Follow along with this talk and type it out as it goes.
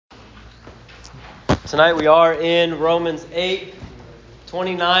Tonight we are in Romans 8,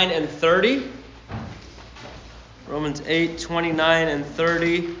 29 and 30. Romans 8, 29 and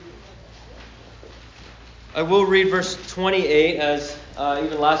 30. I will read verse 28 as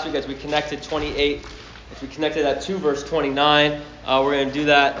even last week as we connected 28. If we connected that to verse 29, we're going to do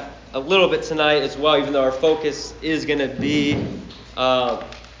that a little bit tonight as well, even though our focus is going to be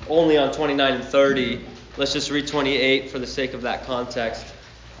only on 29 and 30. Let's just read 28 for the sake of that context.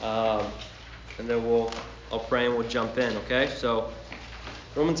 And then I'll pray and we'll jump in, okay? So,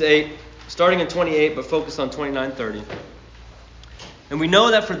 Romans 8, starting in 28, but focus on 29, 30. And we know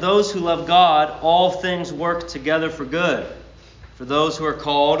that for those who love God, all things work together for good, for those who are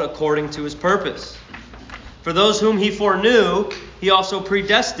called according to his purpose. For those whom he foreknew, he also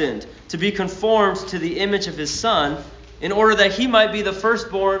predestined to be conformed to the image of his Son, in order that he might be the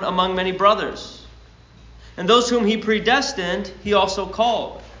firstborn among many brothers. And those whom he predestined, he also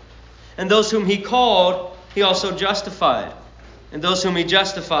called. And those whom he called, he also justified. And those whom he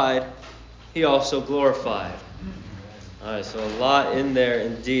justified, he also glorified. All right, so a lot in there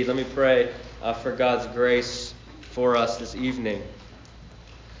indeed. Let me pray for God's grace for us this evening.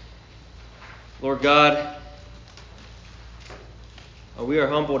 Lord God, we are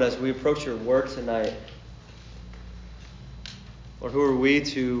humbled as we approach your word tonight. Lord, who are we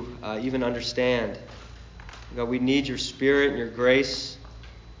to even understand? God, we need your Spirit and your grace,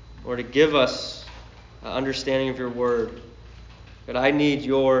 Lord, to give us understanding of your word. God, I need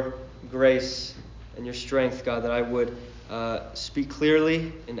your grace and your strength, God, that I would speak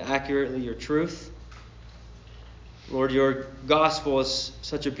clearly and accurately your truth. Lord, your gospel is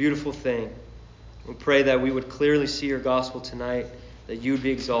such a beautiful thing. We pray that we would clearly see your gospel tonight, that you would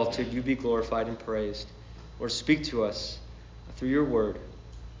be exalted, you be glorified and praised. Lord, speak to us through your word.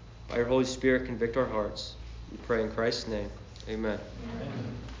 By your Holy Spirit, convict our hearts. We pray in Christ's name. Amen. Amen.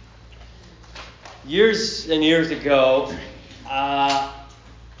 Years and years ago,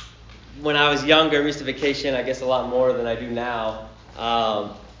 when I was younger, we used to vacation, I guess, a lot more than I do now.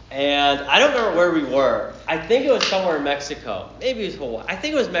 And I don't remember where we were. I think it was somewhere in Mexico. Maybe it was Hawaii. I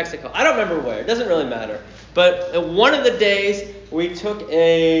think it was Mexico. I don't remember where. It doesn't really matter. But one of the days, we took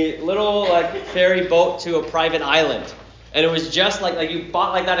a little ferry boat to a private island. And it was just like you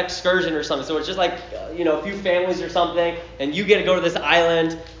bought that excursion or something. So it's just a few families or something. And you get to go to this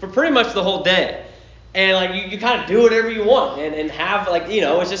island for pretty much the whole day. And you kind of do whatever you want and have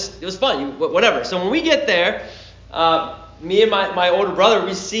it was fun, whatever. So when we get there, me and my older brother,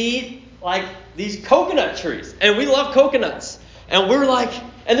 we see these coconut trees, and we love coconuts. And we're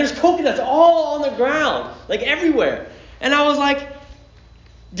and there's coconuts all on the ground, everywhere. And I was like,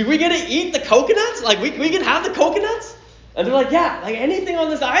 do we get to eat the coconuts? We can have the coconuts? And they're like, yeah, anything on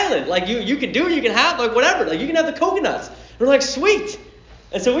this island, you can do, you can have, whatever, you can have the coconuts. And we're like, sweet.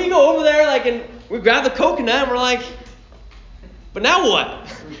 And so we go over there, and we grab the coconut, and we're like, but now what?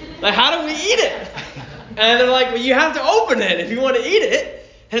 How do we eat it? And they're like, well, you have to open it if you want to eat it.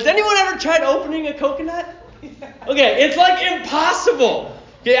 Has anyone ever tried opening a coconut? Okay, it's impossible.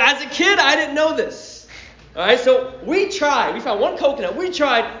 Okay, as a kid, I didn't know this. All right, so we tried. We found one coconut. We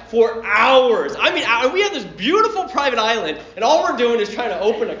tried for hours. I mean, we had this beautiful private island, and all we're doing is trying to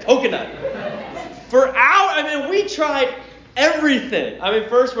open a coconut. For hours, we tried everything.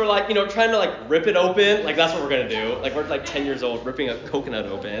 First we're trying to rip it open. That's what we're going to do. We're 10 years old ripping a coconut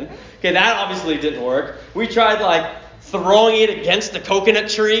open. Okay, that obviously didn't work. We tried throwing it against the coconut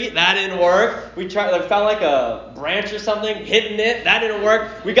tree. That didn't work. We tried found a branch or something, hitting it. That didn't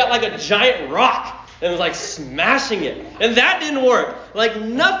work. We got a giant rock and was smashing it. And that didn't work.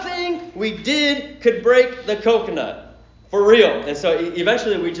 Nothing we did could break the coconut. For real. And so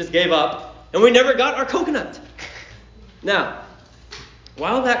eventually we just gave up and we never got our coconut. Now,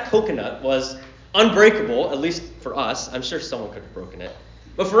 while that coconut was unbreakable, at least for us, I'm sure someone could have broken it,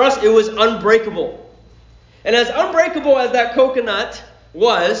 but for us it was unbreakable. And as unbreakable as that coconut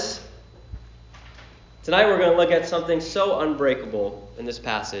was, tonight we're going to look at something so unbreakable in this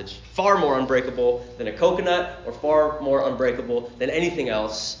passage, far more unbreakable than a coconut or far more unbreakable than anything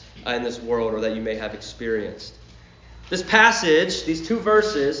else in this world or that you may have experienced. This passage, these two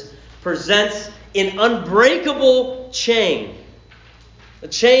verses, presents an unbreakable chain, a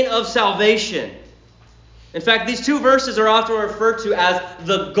chain of salvation. In fact, these two verses are often referred to as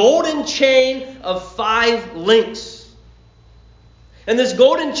the golden chain of 5 links. And this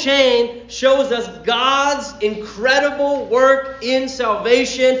golden chain shows us God's incredible work in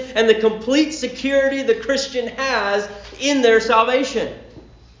salvation and the complete security the Christian has in their salvation.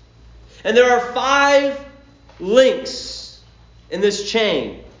 And there are 5 links in this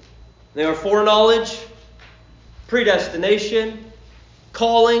chain. They are foreknowledge, predestination,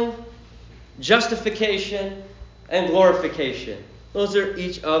 calling, justification, and glorification. Those are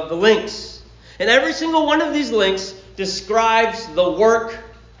each of the links. And every single one of these links describes the work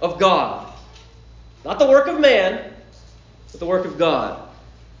of God. Not the work of man, but the work of God.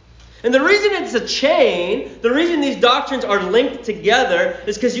 And the reason it's a chain, the reason these doctrines are linked together,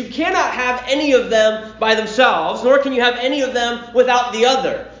 is because you cannot have any of them by themselves, nor can you have any of them without the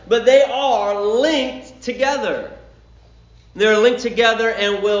other. But they are linked together. They're linked together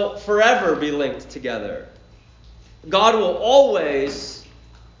and will forever be linked together. God will always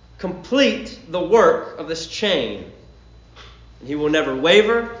complete the work of this chain. And He will never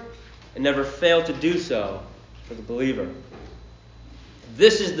waver and never fail to do so for the believer.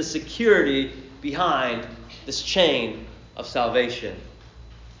 This is the security behind this chain of salvation.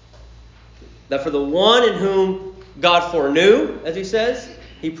 That for the one in whom God foreknew, as He says,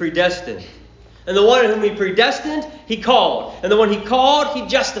 He predestined. And the one in whom He predestined, He called. And the one He called, He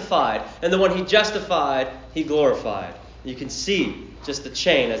justified. And the one He justified, He glorified. You can see just the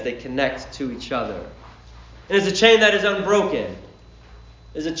chain as they connect to each other. And it's a chain that is unbroken.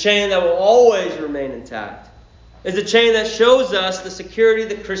 It's a chain that will always remain intact. It's a chain that shows us the security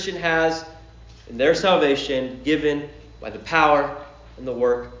the Christian has in their salvation given by the power and the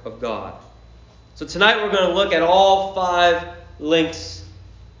work of God. So tonight we're going to look at all 5 links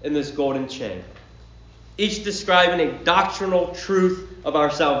in this golden chain, each describing a doctrinal truth of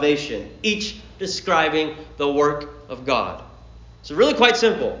our salvation, each describing the work of God. So really quite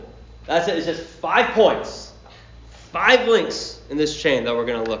simple. That's it. It's just 5 points, 5 links in this chain that we're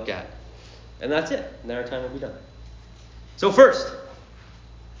going to look at. And that's it. And then our time will be done. So first,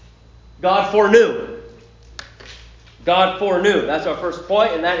 God foreknew. God foreknew. That's our first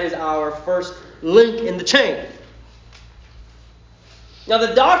point, and that is our first link in the chain. Now,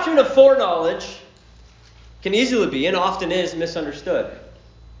 the doctrine of foreknowledge can easily be, and often is, misunderstood.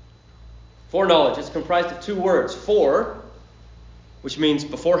 Foreknowledge is comprised of 2 words. Fore, which means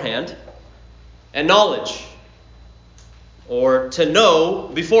beforehand, and knowledge, or to know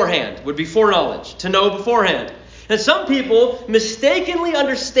beforehand, would be foreknowledge. To know beforehand. And some people mistakenly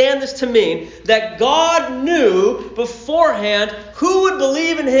understand this to mean that God knew beforehand who would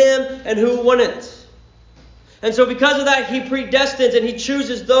believe in Him and who wouldn't. And so because of that, He predestines and He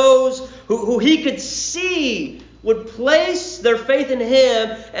chooses those who He could see would place their faith in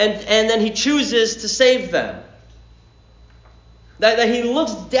Him, and then He chooses to save them. That He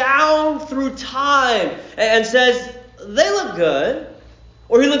looks down through time and says, they look good.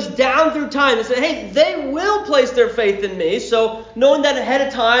 Or He looks down through time and says, hey, they will place their faith in me. So knowing that ahead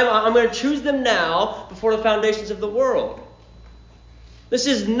of time, I'm going to choose them now before the foundations of the world. This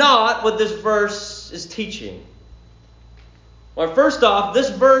is not what this verse is teaching. Well, first off, this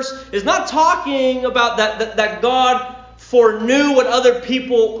verse is not talking about that God foreknew what other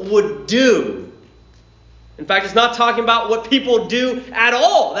people would do. In fact, it's not talking about what people do at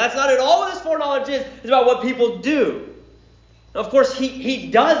all. That's not at all what this foreknowledge is. It's about what people do. Now, of course, he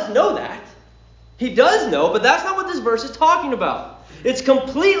does know that. He does know, but that's not what this verse is talking about. It's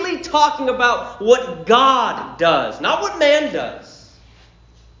completely talking about what God does, not what man does.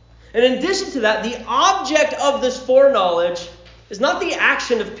 And in addition to that, the object of this foreknowledge is not the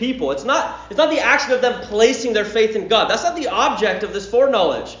action of people. It's not the action of them placing their faith in God. That's not the object of this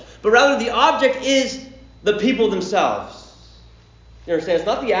foreknowledge. But rather the object is the people themselves. You understand? It's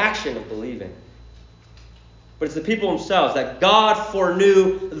not the action of believing. But it's the people themselves, that God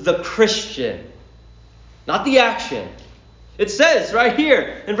foreknew the Christian, not the action. It says right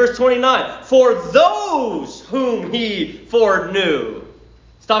here in verse 29, for those whom He foreknew.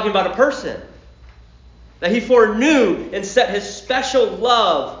 It's talking about a person. That He foreknew and set His special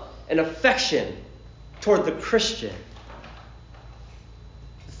love and affection toward the Christian.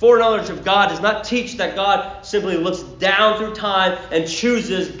 The foreknowledge of God does not teach that God simply looks down through time and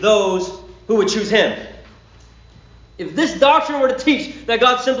chooses those who would choose Him. If this doctrine were to teach that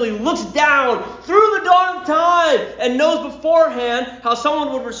God simply looks down through the dawn of time and knows beforehand how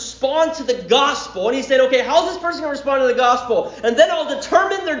someone would respond to the gospel, and He said, okay, how's this person going to respond to the gospel? And then I'll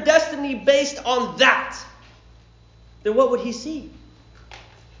determine their destiny based on that. Then what would He see?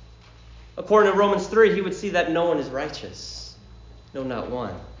 According to Romans 3, He would see that no one is righteous. No, not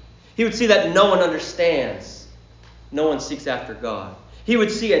one. He would see that no one understands. No one seeks after God. He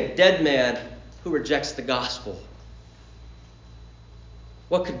would see a dead man who rejects the gospel.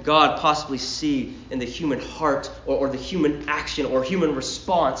 What could God possibly see in the human heart or the human action or human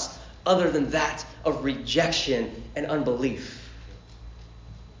response other than that of rejection and unbelief?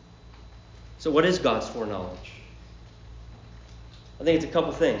 So what is God's foreknowledge? I think it's a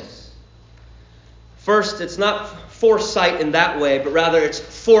couple things. First, it's not foresight in that way, but rather it's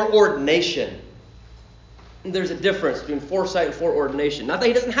foreordination. And there's a difference between foresight and foreordination. Not that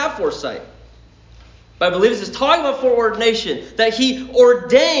he doesn't have foresight. But I believe this is talking about foreordination, that he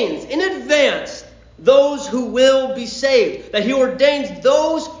ordains in advance those who will be saved, that he ordains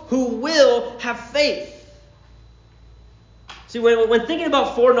those who will have faith. See, when thinking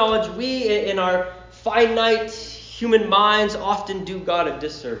about foreknowledge, we in our finite human minds often do God a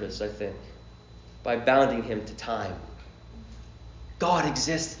disservice, I think, by bounding him to time. God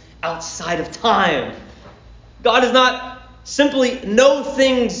exists outside of time. God does not simply know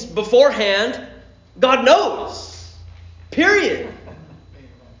things beforehand. God knows. Period.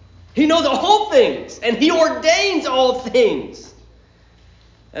 He knows all things, and he ordains all things.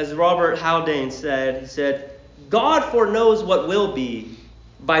 As Robert Haldane said, he said, God foreknows what will be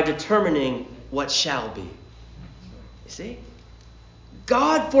by determining what shall be. You see?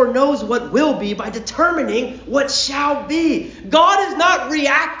 God foreknows what will be by determining what shall be. God is not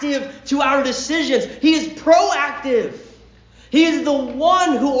reactive to our decisions. He is proactive. He is the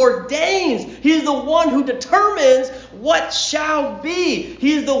one who ordains. He is the one who determines what shall be.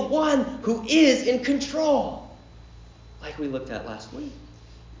 He is the one who is in control, like we looked at last week.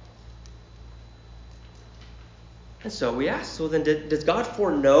 And so we ask, so then does God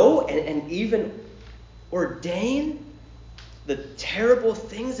foreknow and even ordain the terrible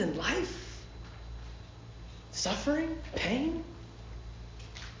things in life? Suffering? Pain?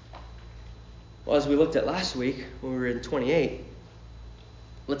 Well, as we looked at last week when we were in 28,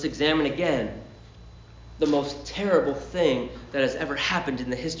 let's examine again the most terrible thing that has ever happened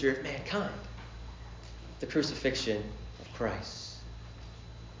in the history of mankind. The crucifixion of Christ.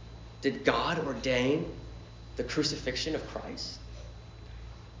 Did God ordain the crucifixion of Christ?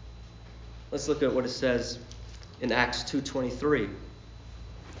 Let's look at what it says in Acts 2:23.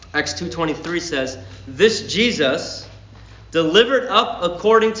 Acts 2:23 says, "This Jesus, delivered up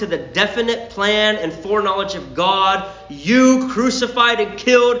according to the definite plan and foreknowledge of God, you crucified and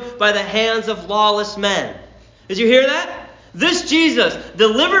killed by the hands of lawless men." Did you hear that? This Jesus,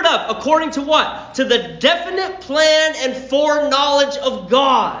 delivered up according to what? To the definite plan and foreknowledge of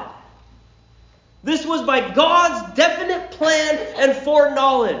God. This was by God's definite plan and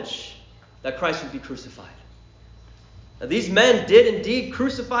foreknowledge that Christ would be crucified. Now, these men did indeed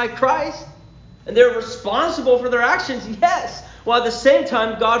crucify Christ, and they're responsible for their actions, yes, while at the same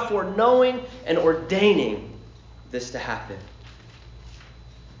time God foreknowing and ordaining this to happen.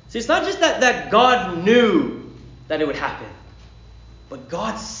 See, it's not just that God knew that it would happen, but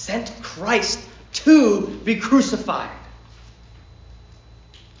God sent Christ to be crucified.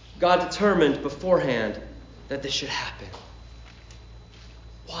 God determined beforehand that this should happen.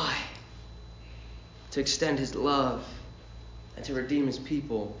 Why? To extend his love and to redeem his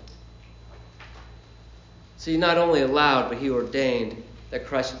people. So he not only allowed, but he ordained that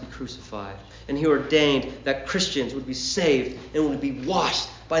Christ would be crucified. And he ordained that Christians would be saved and would be washed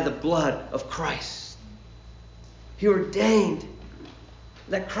by the blood of Christ. He ordained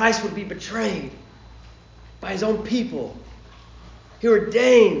that Christ would be betrayed by his own people. He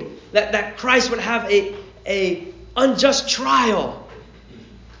ordained that Christ would have a unjust trial.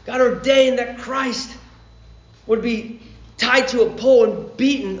 God ordained that Christ would be tied to a pole and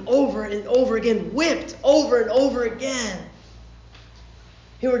beaten over and over again, whipped over and over again.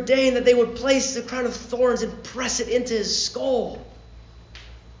 He ordained that they would place the crown of thorns and press it into his skull.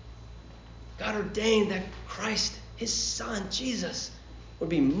 God ordained that Christ, his son, Jesus, would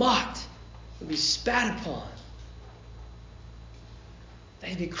be mocked, would be spat upon, that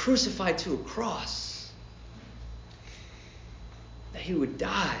he'd be crucified to a cross, that he would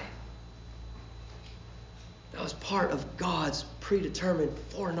die. That was part of God's predetermined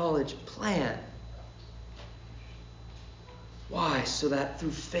foreknowledge plan. Why? So that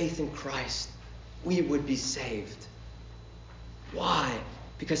through faith in Christ, we would be saved. Why?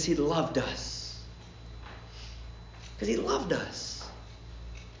 Because he loved us. Because he loved us.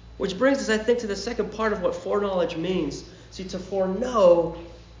 Which brings us, I think, to the second part of what foreknowledge means. See, to foreknow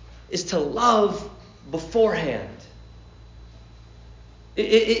is to love beforehand.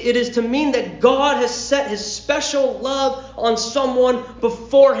 It is to mean that God has set his special love on someone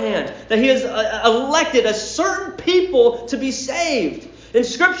beforehand. That he has elected a certain people to be saved. In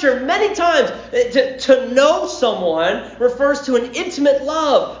Scripture, many times, to know someone refers to an intimate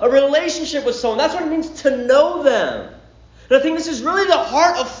love, a relationship with someone. That's what it means to know them. And I think this is really the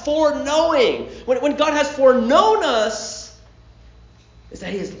heart of foreknowing. When God has foreknown us, is that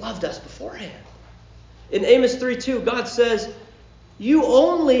he has loved us beforehand. In Amos 3:2, God says, "You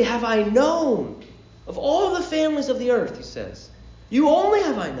only have I known of all the families of the earth," he says. "You only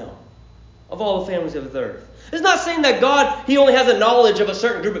have I known of all the families of the earth." It's not saying that God, he only has a knowledge of a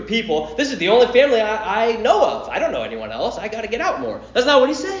certain group of people. This is the only family I know of. I don't know anyone else. I got to get out more. That's not what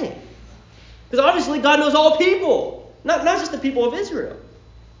he's saying. Because obviously God knows all people, not just the people of Israel.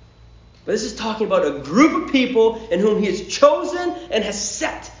 But this is talking about a group of people in whom he has chosen and has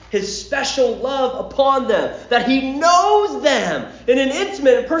set his special love upon them. That he knows them in an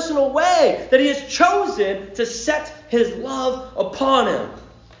intimate and personal way. That he has chosen to set his love upon him.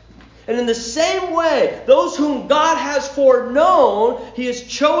 And in the same way, those whom God has foreknown, he has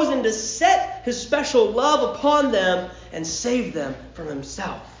chosen to set his special love upon them and save them from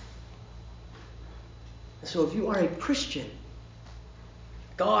himself. And so if you are a Christian,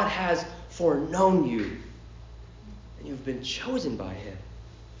 God has foreknown you, and you've been chosen by him,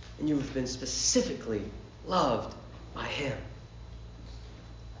 and you've been specifically loved by him.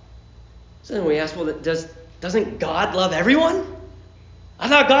 So then we ask, well, doesn't God love everyone? I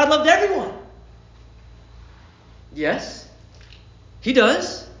thought God loved everyone. Yes, he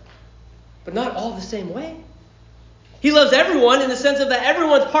does, but not all the same way. He loves everyone in the sense of that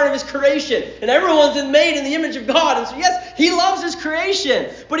everyone's part of his creation. And everyone's been made in the image of God. And so yes, he loves his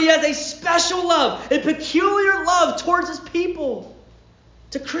creation. But he has a special love, a peculiar love towards his people.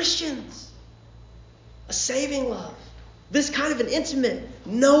 To Christians. A saving love. This kind of an intimate,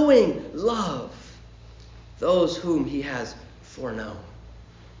 knowing love. Those whom he has foreknown.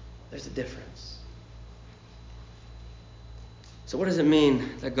 There's a difference. So what does it mean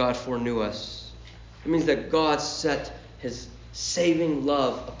that God foreknew us? It means that God set his saving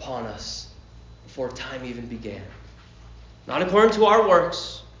love upon us before time even began. Not according to our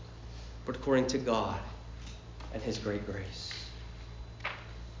works, but according to God and his great grace.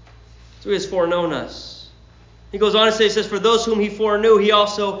 So he has foreknown us. He goes on to say, he says, for those whom he foreknew, he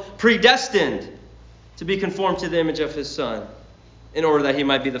also predestined to be conformed to the image of his Son, in order that he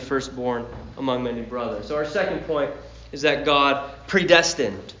might be the firstborn among many brothers. So our second point is that God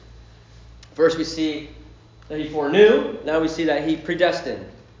predestined. First we see that he foreknew. Now we see that he predestined.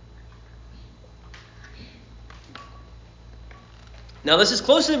 Now this is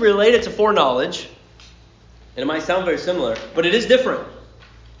closely related to foreknowledge. And it might sound very similar, but it is different.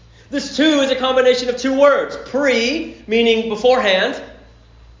 This too is a combination of two words. Pre, meaning beforehand,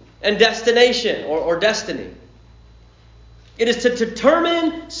 and destination or destiny. It is to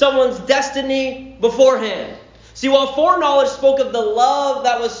determine someone's destiny beforehand. See, while foreknowledge spoke of the love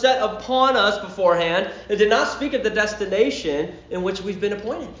that was set upon us beforehand, it did not speak of the destination in which we've been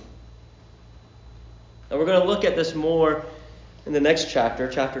appointed. Now we're going to look at this more in the next chapter,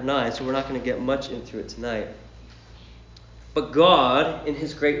 chapter 9, so we're not going to get much into it tonight. But God, in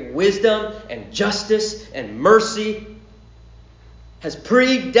his great wisdom and justice and mercy, has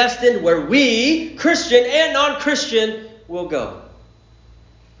predestined where we, Christian and non-Christian, will go.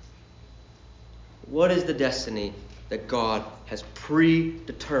 What is the destiny that God has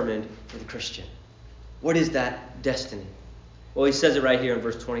predetermined for the Christian? What is that destiny? Well, he says it right here in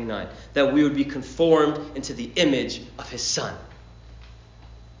verse 29, that we would be conformed into the image of his Son.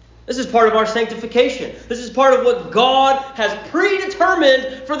 This is part of our sanctification. This is part of what God has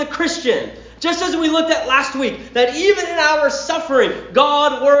predetermined for the Christian. Just as we looked at last week, that even in our suffering,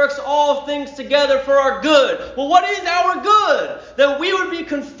 God works all things together for our good. Well, what is our good? That we would be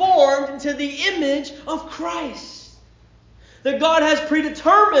conformed into the image of Christ. That God has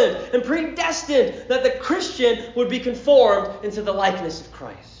predetermined and predestined that the Christian would be conformed into the likeness of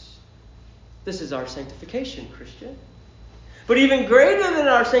Christ. This is our sanctification, Christian. But even greater than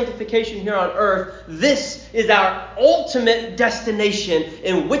our sanctification here on earth, this is our ultimate destination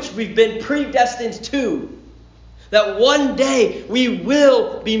in which we've been predestined to. That one day we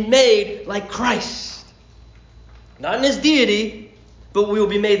will be made like Christ. Not in his deity, but we will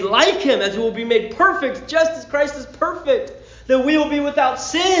be made like him as we will be made perfect just as Christ is perfect. That we will be without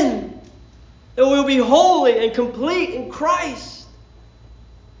sin. That we will be holy and complete in Christ.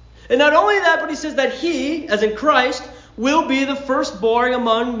 And not only that, but he says that he, as in Christ, will be the firstborn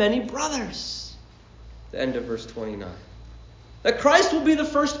among many brothers. The end of verse 29. That Christ will be the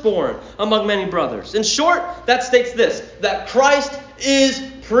firstborn among many brothers. In short, that states this, that Christ is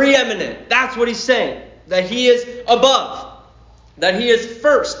preeminent. That's what he's saying. That he is above. That he is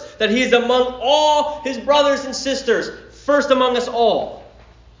first. That he is among all his brothers and sisters. First among us all.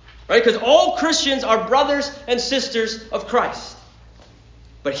 Right? Because all Christians are brothers and sisters of Christ.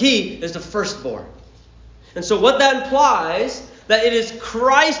 But he is the firstborn. And so what that implies, that it is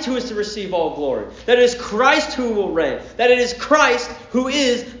Christ who is to receive all glory. That it is Christ who will reign. That it is Christ who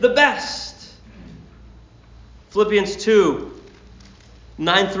is the best. Philippians 2,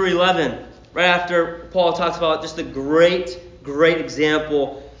 9 through 11. Right after Paul talks about just the great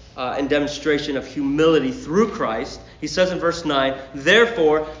example and demonstration of humility through Christ. He says in verse 9,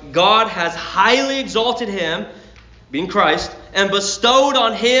 therefore, God has highly exalted him, being Christ, and bestowed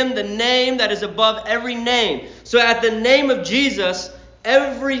on him the name that is above every name. So at the name of Jesus,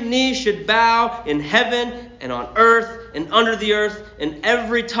 every knee should bow in heaven and on earth and under the earth, and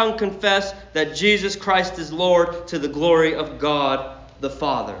every tongue confess that Jesus Christ is Lord, to the glory of God the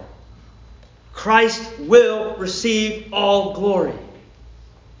Father. Christ will receive all glory.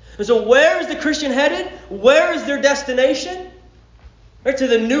 And so where is the Christian headed? Where is their destination? Right, to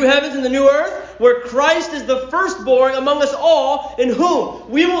the new heavens and the new earth, where Christ is the firstborn among us all, in whom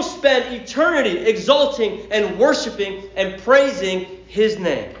we will spend eternity exalting and worshiping and praising his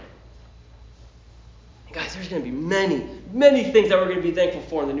name. And guys, there's going to be many, many things that we're going to be thankful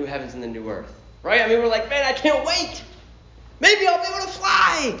for in the new heavens and the new earth. Right? I mean, we're like, man, I can't wait. Maybe I'll be able to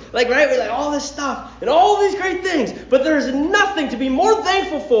fly. Right? We're like, all this stuff and all these great things. But there is nothing to be more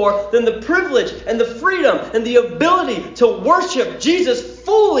thankful for than the privilege and the freedom and the ability to worship Jesus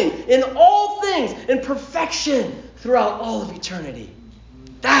fully in all things in perfection throughout all of eternity.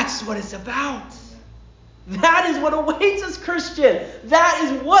 That's what it's about. That is what awaits us, Christian. That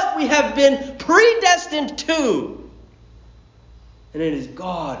is what we have been predestined to. And it is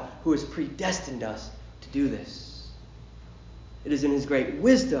God who has predestined us to do this. It is in his great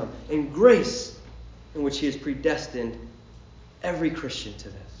wisdom and grace in which he has predestined every Christian to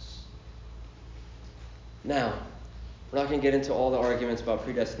this. Now, we're not going to get into all the arguments about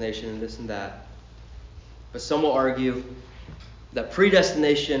predestination and this and that. But some will argue that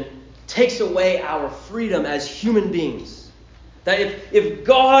predestination takes away our freedom as human beings. That if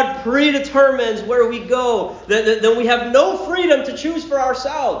God predetermines where we go, then we have no freedom to choose for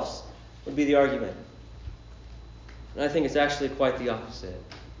ourselves, would be the argument. And I think it's actually quite the opposite.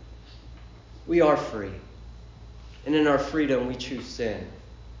 We are free. And in our freedom, we choose sin.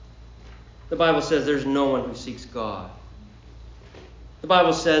 The Bible says there's no one who seeks God. The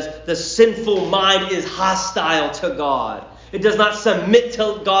Bible says the sinful mind is hostile to God. It does not submit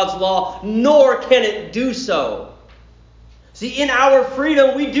to God's law, nor can it do so. See, in our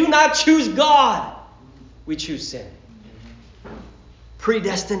freedom, we do not choose God. We choose sin.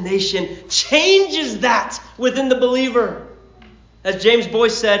 Predestination changes that within the believer. As James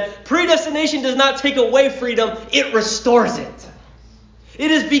Boyce said, predestination does not take away freedom, it restores it.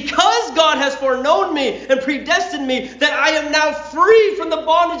 It is because God has foreknown me and predestined me that I am now free from the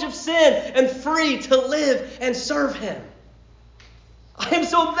bondage of sin and free to live and serve him. I am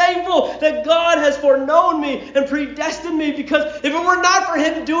so thankful that God has foreknown me and predestined me, because if it were not for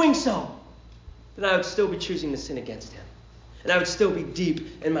him doing so, then I would still be choosing to sin against him. And I would still be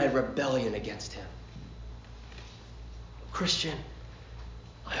deep in my rebellion against him. Christian,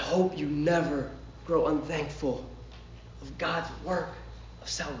 I hope you never grow unthankful of God's work of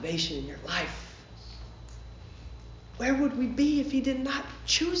salvation in your life. Where would we be if he did not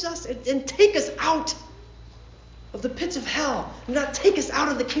choose us and take us out of the pits of hell, and not take us out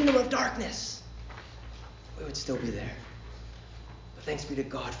of the kingdom of darkness? We would still be there. But thanks be to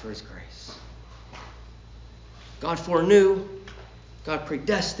God for his grace. God foreknew, God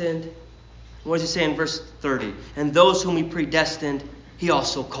predestined. What does he say in verse 30? And those whom he predestined, he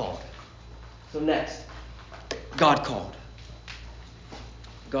also called. So next, God called.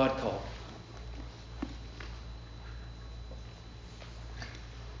 God called.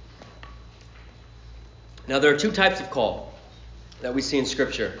 Now there are two types of call that we see in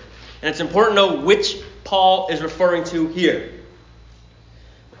Scripture. And it's important to know which Paul is referring to here.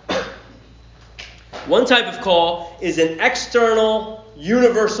 One type of call is an external,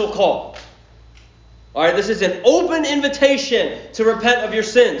 universal call. All right, this is an open invitation to repent of your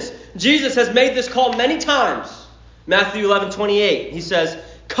sins. Jesus has made this call many times. Matthew 11:28, he says,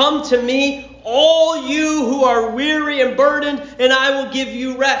 "Come to me, all you who are weary and burdened, and I will give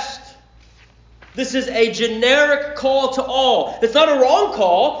you rest." This is a generic call to all. It's not a wrong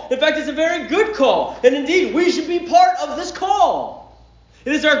call. In fact, it's a very good call. And indeed, we should be part of this call.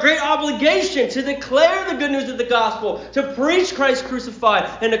 It is our great obligation to declare the good news of the gospel, to preach Christ crucified,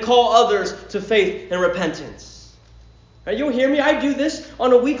 and to call others to faith and repentance. Right, you'll hear me. I do this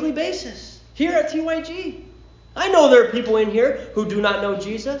on a weekly basis here at TYG. I know there are people in here who do not know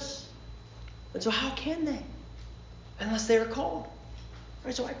Jesus. And so how can they? Unless they are called.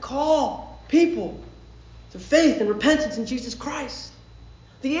 Right, so I call people to faith and repentance in Jesus Christ.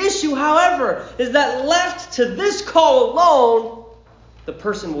 The issue, however, is that left to this call alone, the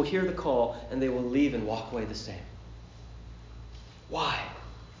person will hear the call and they will leave and walk away the same. Why?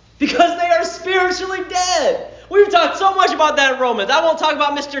 Because they are spiritually dead. We've talked so much about that in Romans. I won't talk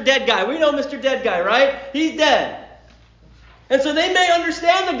about Mr. Dead Guy. We know Mr. Dead Guy, right? He's dead. And so they may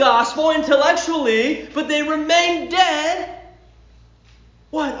understand the gospel intellectually, but they remain dead.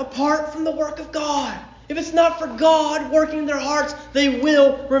 What? Apart from the work of God. If it's not for God working in their hearts, they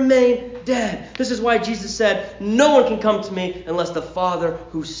will remain dead. This is why Jesus said, no one can come to me unless the Father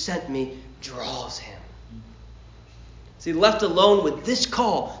who sent me draws him. See, left alone with this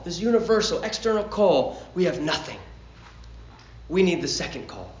call, this universal, external call, we have nothing. We need the second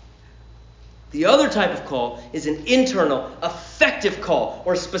call. The other type of call is an internal, effective call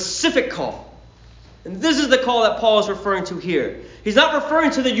or specific call. And this is the call that Paul is referring to here. He's not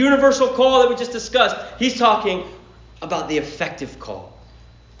referring to the universal call that we just discussed. He's talking about the effective call.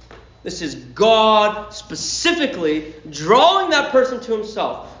 This is God specifically drawing that person to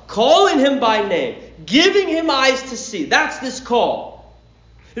himself, calling him by name, giving him eyes to see. That's this call.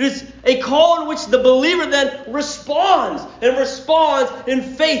 It is a call in which the believer then responds in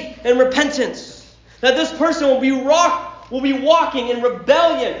faith and repentance. That this person will be walking in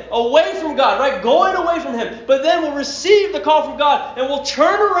rebellion away from God, right? Going away from him, but then will receive the call from God and will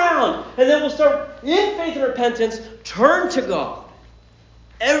turn around and then will start in faith and repentance, turn to God.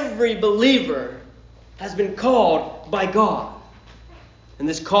 Every believer has been called by God. And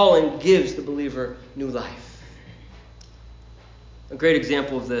this calling gives the believer new life. A great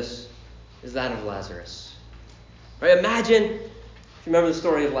example of this is that of Lazarus. Right? Imagine, if you remember the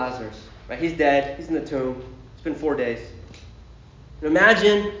story of Lazarus. Right? He's dead. He's in the tomb. It's been 4 days. And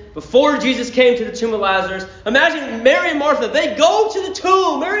imagine, before Jesus came to the tomb of Lazarus, imagine Mary and Martha. They go to the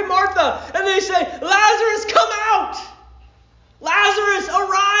tomb, Mary and Martha, and they say, Lazarus, come out! Lazarus,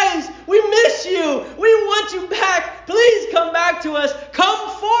 arise! We miss you! We want you back! Please come back to us! Come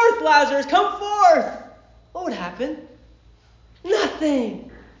forth, Lazarus! Come forth! What would happen? Nothing.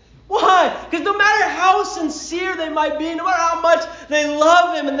 Why? Because no matter how sincere they might be, no matter how much they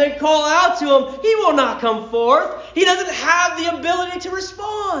love him and they call out to him, he will not come forth. He doesn't have the ability to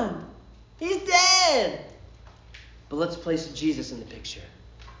respond. He's dead. But let's place Jesus in the picture.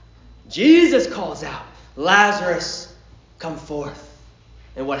 Jesus calls out, Lazarus, come forth.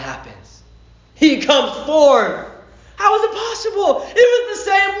 And what happens? He comes forth. How is it possible? It was the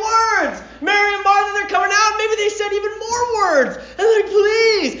same words. Mary and Martha, they're coming out. Maybe they said even more words. And they're like,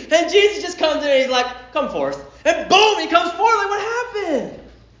 please. And Jesus just comes in and he's like, come forth. And boom, he comes forth. Like, what happened?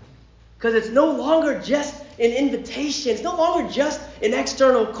 Because it's no longer just an invitation. It's no longer just an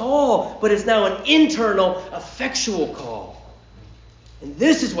external call, but it's now an internal, effectual call. And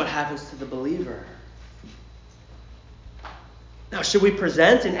this is what happens to the believer. Now, should we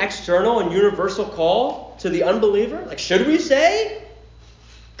present an external and universal call to the unbeliever? Like, should we say,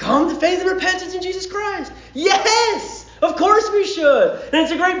 come to faith and repentance in Jesus Christ? Yes! Of course we should. And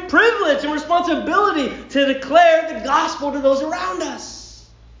it's a great privilege and responsibility to declare the gospel to those around us.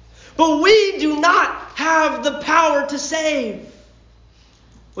 But we do not have the power to save.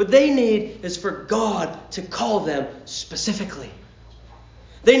 What they need is for God to call them specifically.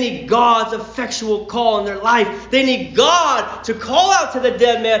 They need God's effectual call in their life. They need God to call out to the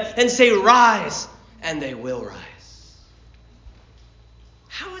dead man and say, rise, and they will rise.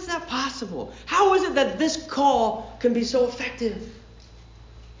 How is that possible? How is it that this call can be so effective?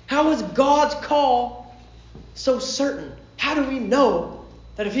 How is God's call so certain? How do we know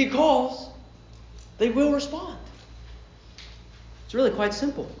that if he calls, they will respond? It's really quite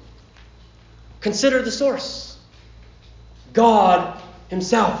simple. Consider the source. God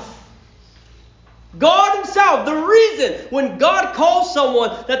himself. God himself, the reason when God calls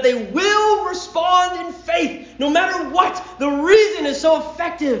someone that they will respond in faith, no matter what, the reason is so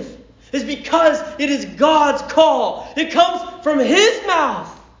effective is because it is God's call. It comes from his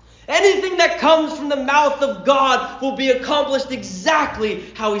mouth. Anything that comes from the mouth of God will be accomplished exactly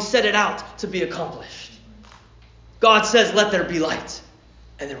how he set it out to be accomplished. God says, let there be light,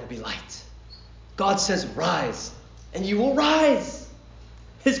 and there will be light. God says, rise, and you will rise.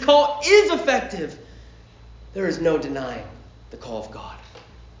 His call is effective. There is no denying the call of God.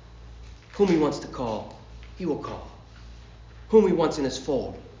 Whom he wants to call, he will call. Whom he wants in his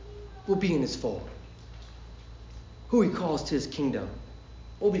fold, will be in his fold. Who he calls to his kingdom,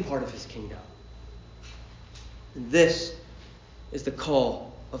 will be part of his kingdom. And this is the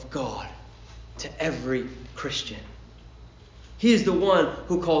call of God to every Christian. He is the one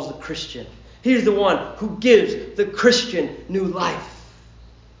who calls the Christian. He is the one who gives the Christian new life.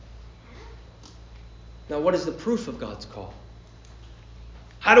 Now, what is the proof of God's call?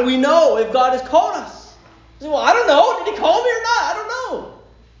 How do we know if God has called us? Well, I don't know. Did he call me or not? I don't know.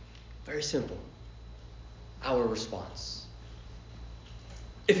 Very simple. Our response.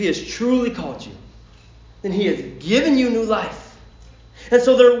 If he has truly called you, then he has given you new life. And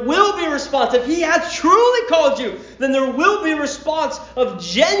so there will be a response. If He has truly called you, then there will be a response of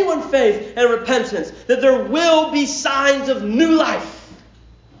genuine faith and repentance. That there will be signs of new life.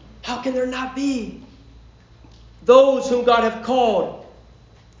 How can there not be? Those whom God have called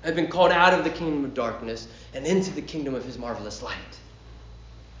have been called out of the kingdom of darkness and into the kingdom of His marvelous light.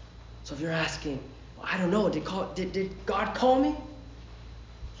 So if you're asking, well, I don't know, did God call me?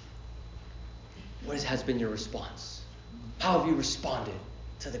 What has been your response? How have you responded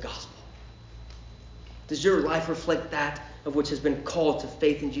to the gospel? Does your life reflect that of which has been called to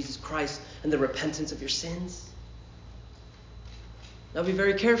faith in Jesus Christ and the repentance of your sins? Now be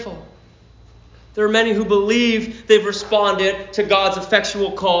very careful. There are many who believe they've responded to God's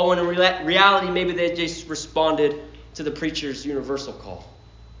effectual call, when in reality maybe they just responded to the preacher's universal call.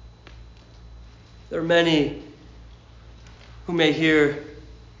 There are many who may hear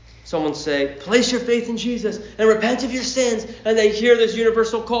someone say, place your faith in Jesus and repent of your sins, and they hear this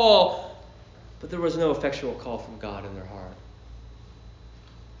universal call, but there was no effectual call from God in their heart.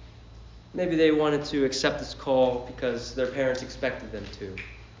 Maybe they wanted to accept this call because their parents expected them to.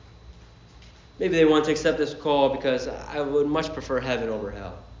 Maybe they want to accept this call because I would much prefer heaven over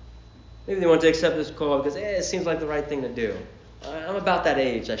hell. Maybe they want to accept this call because it seems like the right thing to do. I'm about that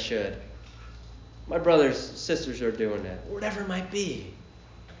age, I should. My brothers, sisters are doing it. Whatever it might be.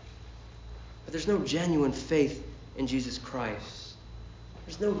 But there's no genuine faith in Jesus Christ.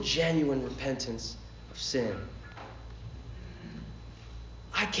 There's no genuine repentance of sin.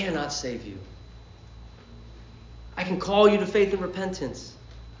 I cannot save you. I can call you to faith and repentance.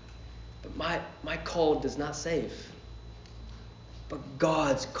 But my call does not save. But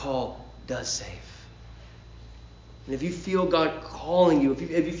God's call does save. And if you feel God calling you, if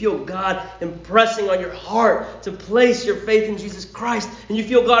you feel God impressing on your heart to place your faith in Jesus Christ, and you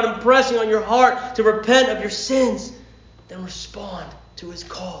feel God impressing on your heart to repent of your sins, then respond to His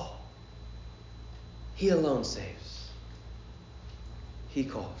call. He alone saves. He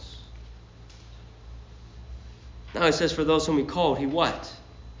calls. Now it says, for those whom He called, He what?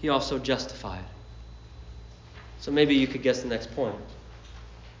 He also justified. So maybe you could guess the next point,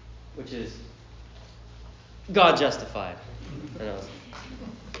 which is God justified. I know,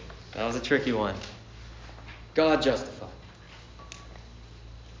 that was a tricky one. God justified.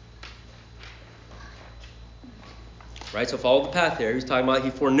 Right, so follow the path here. He's talking about He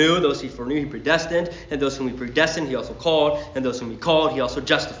foreknew. Those He foreknew, He predestined. And those whom He predestined, He also called. And those whom He called, He also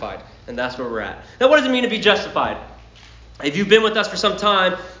justified. And that's where we're at. Now, what does it mean to be justified? If you've been with us for some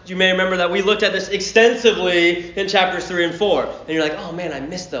time, you may remember that we looked at this extensively in chapters 3 and 4. And you're like, oh man, I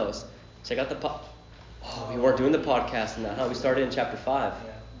missed those. Check out we weren't doing the podcast in that, huh? We started in chapter 5.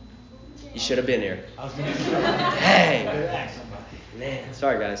 You should have been here. Hey! Man,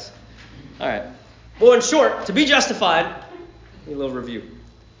 sorry guys. All right. Well, in short, to be justified, a little review,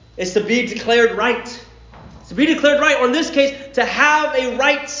 is to be declared right. To be declared right, or in this case, to have a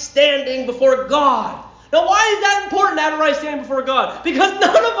right standing before God. Now, why is that important to have a right standing before God? Because none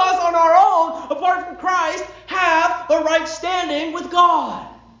of us on our own, apart from Christ, have a right standing with God.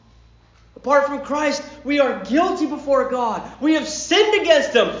 Apart from Christ, we are guilty before God. We have sinned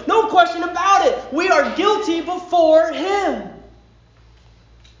against Him. No question about it. We are guilty before Him.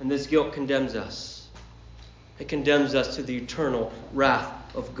 And this guilt condemns us. It condemns us to the eternal wrath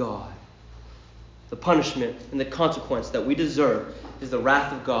of God. The punishment and the consequence that we deserve is the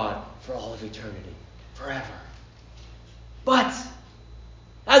wrath of God for all of eternity. Forever. But,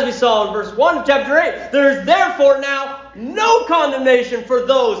 as we saw in verse 1 of chapter 8, there is therefore now no condemnation for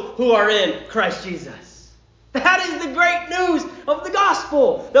those who are in Christ Jesus. That is the great news of the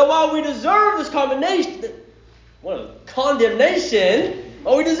gospel. That while we deserve this condemnation, while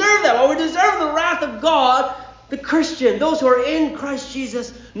we deserve that, while we deserve the wrath of God, the Christian, those who are in Christ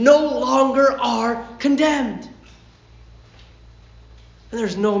Jesus, no longer are condemned. And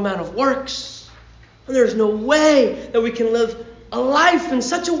there's no amount of works. And there's no way that we can live a life in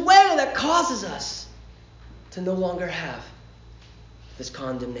such a way that causes us to no longer have this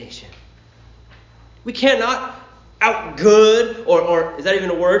condemnation. We cannot outgood, or is that even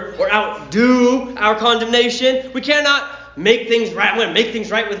a word? Or outdo our condemnation. We cannot make things right. I'm going to make things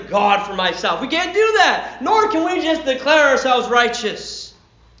right with God for myself. We can't do that. Nor can we just declare ourselves righteous.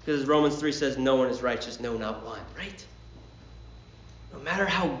 Because Romans 3 says, no one is righteous, no, not one. Right? No matter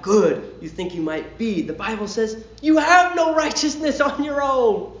how good you think you might be, the Bible says you have no righteousness on your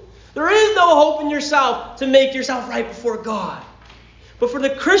own. There is no hope in yourself to make yourself right before God. But for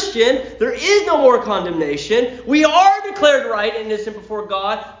the Christian, there is no more condemnation. We are declared right and innocent before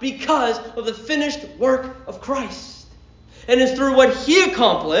God because of the finished work of Christ. And it's through what He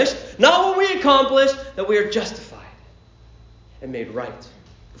accomplished, not what we accomplished, that we are justified. and made right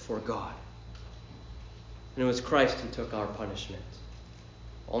before God. And it was Christ who took our punishment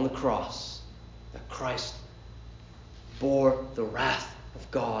on the cross, that Christ bore the wrath of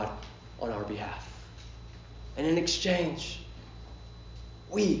God on our behalf. And in exchange,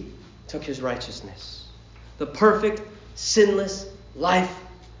 we took his righteousness. The perfect, sinless life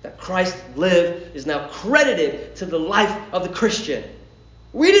that Christ lived is now credited to the life of the Christian.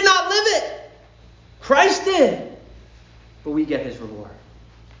 We did not live it. Christ did. But we get his reward.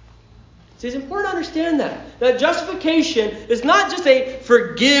 See, it's important to understand that justification is not just a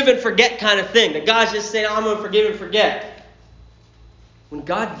forgive and forget kind of thing. That God's just saying, I'm going to forgive and forget. When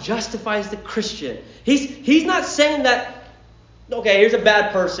God justifies the Christian, he's not saying that, okay, here's a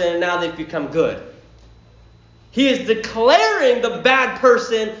bad person and now they've become good. He is declaring the bad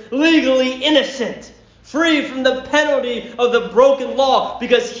person legally innocent, free from the penalty of the broken law,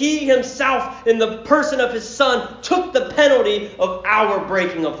 because he himself, in the person of his Son, took the penalty of our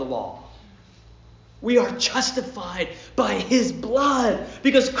breaking of the law. We are justified by his blood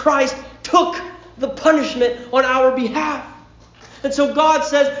because Christ took the punishment on our behalf. And so God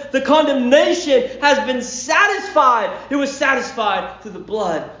says the condemnation has been satisfied. It was satisfied through the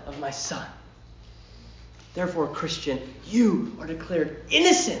blood of my Son. Therefore, Christian, you are declared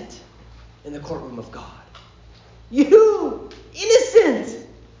innocent in the courtroom of God. You, innocent.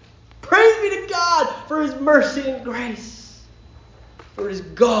 Praise be to God for his mercy and grace. For it is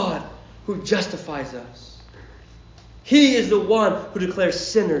God who justifies us. He is the one who declares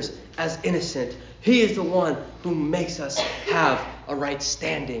sinners as innocent. He is the one who makes us have a right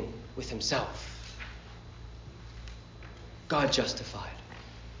standing with himself. God justified.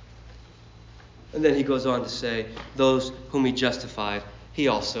 And then he goes on to say, those whom he justified, he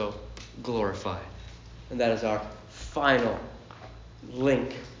also glorified. And that is our final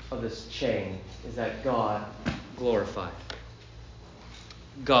link of this chain, is that God glorified.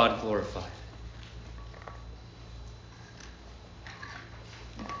 God glorified.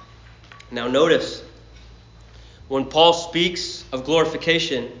 Now notice, when Paul speaks of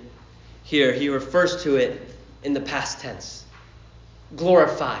glorification here, he refers to it in the past tense.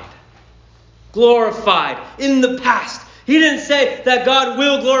 Glorified. Glorified in the past. He didn't say that God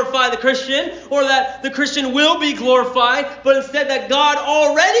will glorify the Christian or that the Christian will be glorified, but instead that God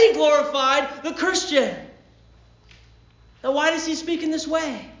already glorified the Christian. Now why does he speak in this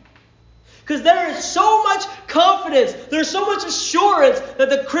way? Because there is so much confidence, there's so much assurance that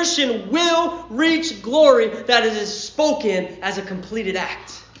the Christian will reach glory that it is spoken as a completed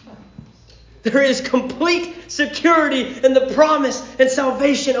act. There is complete security in the promise and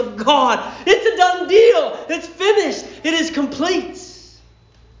salvation of God. It's a done deal. It's finished. It is complete.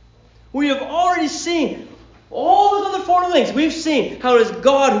 We have already seen all those other four things. We've seen how it is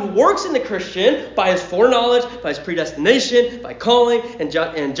God who works in the Christian by his foreknowledge, by his predestination, by calling and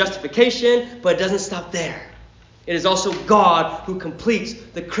justification, but it doesn't stop there. It is also God who completes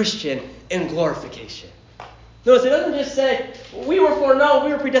the Christian in glorification. Notice it doesn't just say, we were foreknown,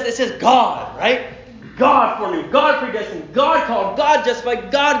 we were predestined. It says God, right? God foreknew, God predestined, God called, God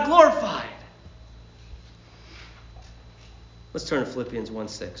justified, God glorified. Let's turn to Philippians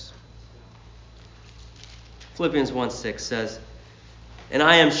 1:6. Philippians 1:6 says, and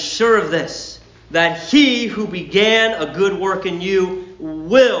I am sure of this, that he who began a good work in you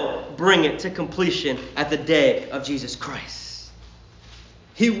will bring it to completion at the day of Jesus Christ.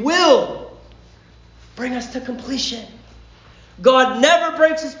 He will bring us to completion. God never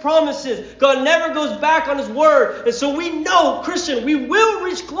breaks his promises. God never goes back on his word. And so we know, Christian, we will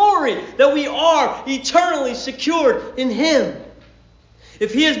reach glory, that we are eternally secured in him.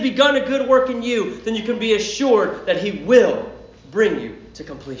 If he has begun a good work in you, then you can be assured that he will bring you to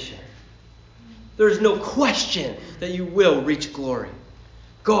completion. There is no question that you will reach glory.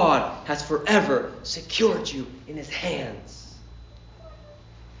 God has forever secured you in his hands.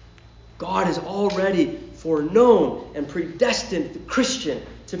 God has already foreknown and predestined the Christian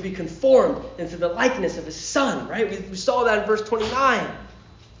to be conformed into the likeness of his Son, right? We saw that in verse 29.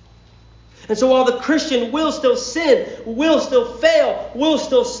 And so while the Christian will still sin, will still fail, will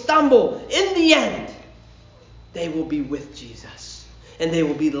still stumble, in the end, they will be with Jesus. And they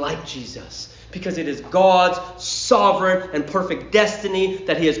will be like Jesus. Because it is God's sovereign and perfect destiny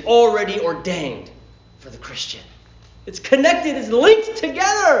that he has already ordained for the Christian. It's connected, it's linked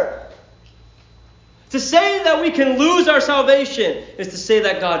together. To say that we can lose our salvation is to say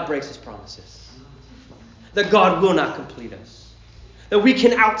that God breaks his promises. That God will not complete us. That we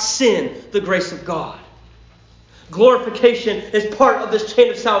can out-sin the grace of God. Glorification is part of this chain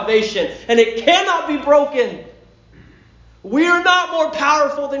of salvation, and it cannot be broken. We are not more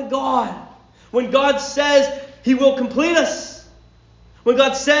powerful than God. When God says he will complete us, When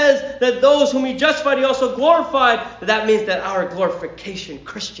God says that those whom he justified, he also glorified, that means that our glorification,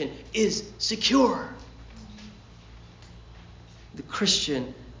 Christian, is secure. The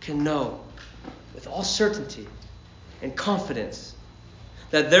Christian can know with all certainty and confidence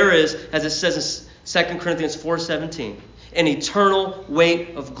that there is, as it says in 2 Corinthians 4:17, an eternal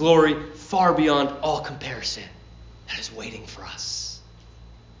weight of glory far beyond all comparison that is waiting for us.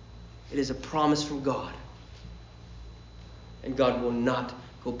 It is a promise from God. And God will not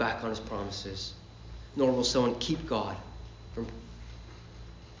go back on his promises, nor will someone keep God from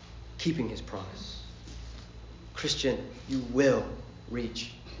keeping his promise. Christian, you will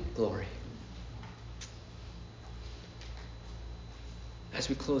reach glory. As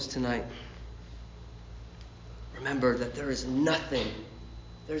we close tonight, remember that there's nothing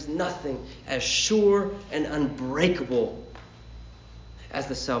as sure and unbreakable as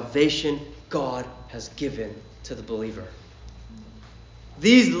the salvation God has given to the believer.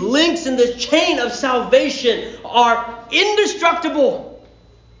 These links in this chain of salvation are indestructible.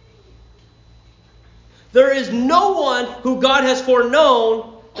 There is no one who God has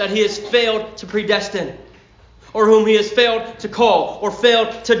foreknown that he has failed to predestine, or whom he has failed to call, or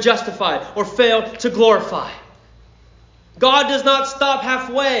failed to justify, or failed to glorify. God does not stop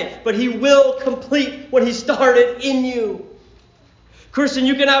halfway, but he will complete what he started in you. Christian,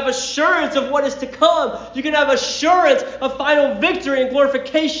 you can have assurance of what is to come. You can have assurance of final victory and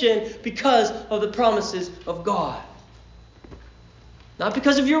glorification because of the promises of God. Not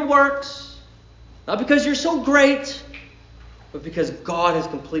because of your works, not because you're so great, but because God has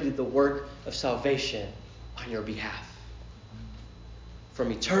completed the work of salvation on your behalf.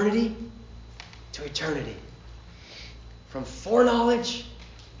 From eternity to eternity. From foreknowledge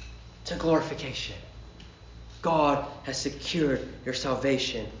to glorification. God has secured your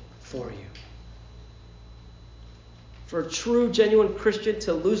salvation for you. For a true, genuine Christian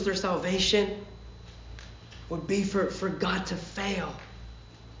to lose their salvation would be for God to fail.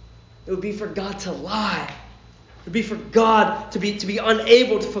 It would be for God to lie. It would be for God to be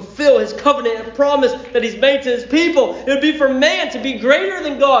unable to fulfill his covenant and promise that he's made to his people. It would be for man to be greater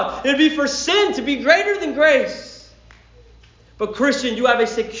than God. It would be for sin to be greater than grace. But Christian, you have a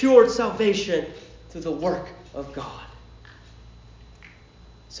secured salvation through the work of God.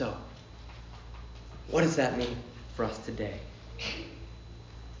 So, what does that mean for us today?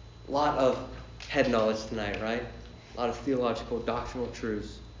 A lot of head knowledge tonight, right? A lot of theological, doctrinal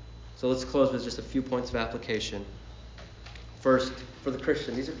truths. So let's close with just a few points of application. First, for the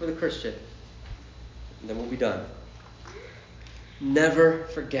Christian. These are for the Christian. And then we'll be done. Never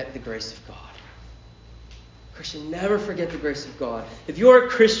forget the grace of God. Christian, never forget the grace of God. If you are a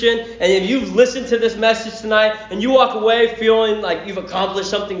Christian and if you've listened to this message tonight and you walk away feeling like you've accomplished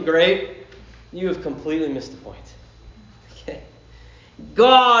something great, you have completely missed the point. Okay?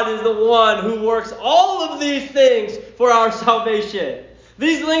 God is the one who works all of these things for our salvation.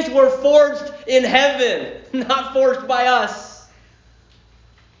 These links were forged in heaven, not forged by us.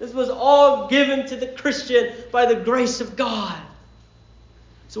 This was all given to the Christian by the grace of God.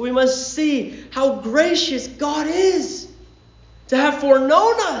 So we must see how gracious God is to have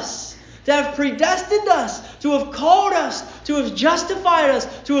foreknown us, to have predestined us, to have called us, to have justified us,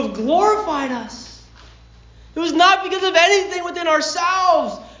 to have glorified us. It was not because of anything within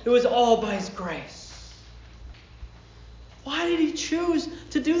ourselves. It was all by his grace. Why did he choose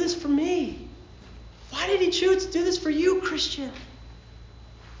to do this for me? Why did he choose to do this for you, Christian?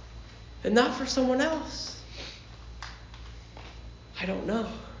 And not for someone else? I don't know.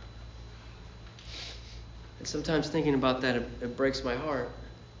 And sometimes thinking about that, it breaks my heart.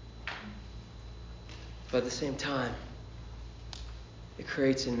 But at the same time, it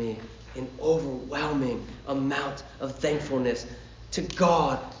creates in me an overwhelming amount of thankfulness to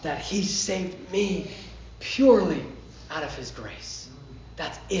God that he saved me purely out of his grace.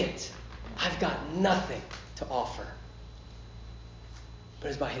 That's it. I've got nothing to offer. But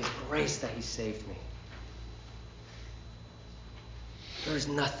it's by his grace that he saved me. There is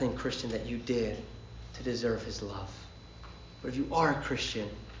nothing, Christian, that you did to deserve his love. But if you are a Christian,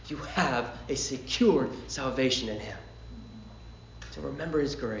 you have a secured salvation in him. So remember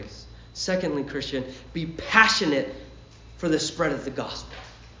his grace. Secondly, Christian, be passionate for the spread of the gospel.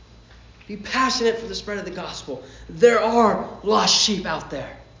 Be passionate for the spread of the gospel. There are lost sheep out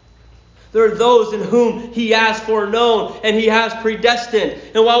there. There are those in whom he has foreknown and he has predestined.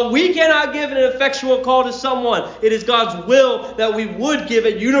 And while we cannot give an effectual call to someone, it is God's will that we would give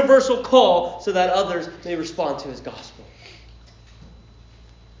a universal call so that others may respond to his gospel.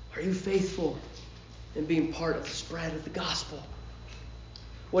 Are you faithful in being part of the spread of the gospel?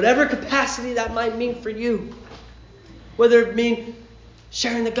 Whatever capacity that might mean for you. Whether it mean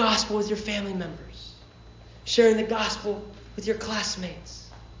Sharing the gospel with your family members. Sharing the gospel with your classmates.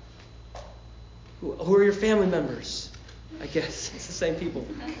 Who are your family members? I guess it's the same people.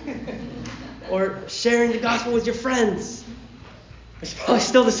 Or sharing the gospel with your friends. It's probably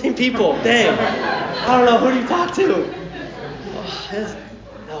still the same people. Dang. I don't know. Who do you talk to? Oh, that's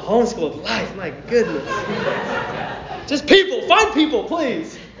the homeschooled life. My goodness. Just people. Find people,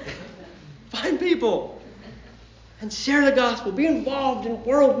 please. Find people. And share the gospel. Be involved in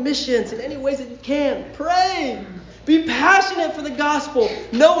world missions in any ways that you can. Pray. Be passionate for the gospel,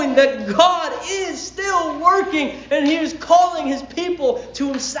 knowing that God is still working and He is calling His people to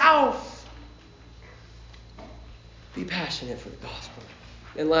Himself. Be passionate for the gospel.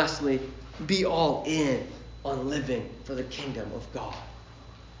 And lastly, be all in on living for the kingdom of God.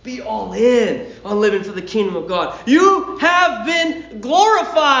 Be all in on living for the kingdom of God. You have been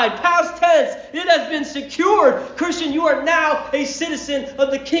glorified. Past tense. It has been secured. Christian, you are now a citizen of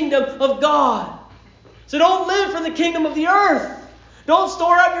the kingdom of God. So don't live for the kingdom of the earth. Don't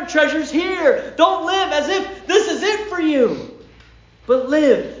store up your treasures here. Don't live as if this is it for you. But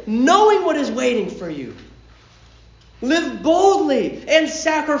live knowing what is waiting for you. Live boldly and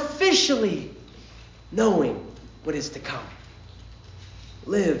sacrificially, knowing what is to come.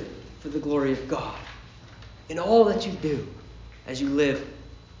 Live for the glory of God in all that you do as you live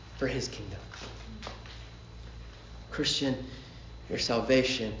for His kingdom. Christian, your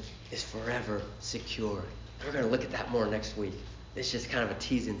salvation is forever secure. We're going to look at that more next week. It's just kind of a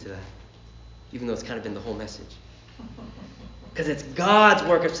tease into that, even though it's kind of been the whole message. Because it's God's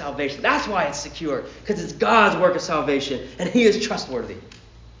work of salvation. That's why it's secure. Because it's God's work of salvation. And He is trustworthy.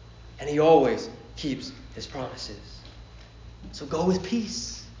 And He always keeps His promises. So go with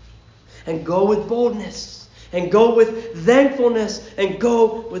peace. And go with boldness. And go with thankfulness. And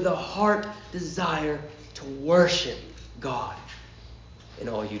go with a heart desire to worship God in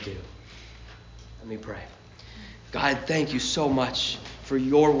all you do. Let me pray. God, thank you so much for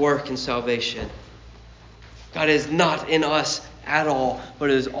your work in salvation. God, it is not in us at all, but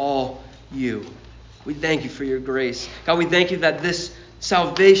it is all you. We thank you for your grace. God, we thank you that this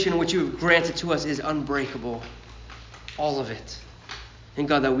salvation which you have granted to us is unbreakable. All of it. And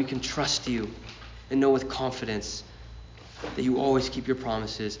God, that we can trust you and know with confidence that you always keep your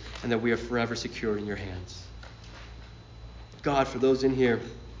promises and that we are forever secure in your hands. God, for those in here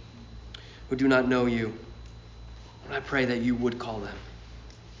who do not know you, I pray that you would call them.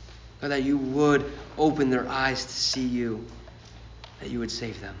 God, that you would open their eyes to see you, that you would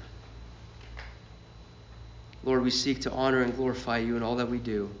save them. Lord, we seek to honor and glorify you in all that we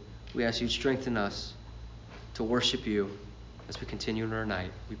do. We ask you to strengthen us to worship you as we continue in our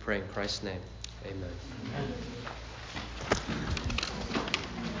night. We pray in Christ's name. Amen.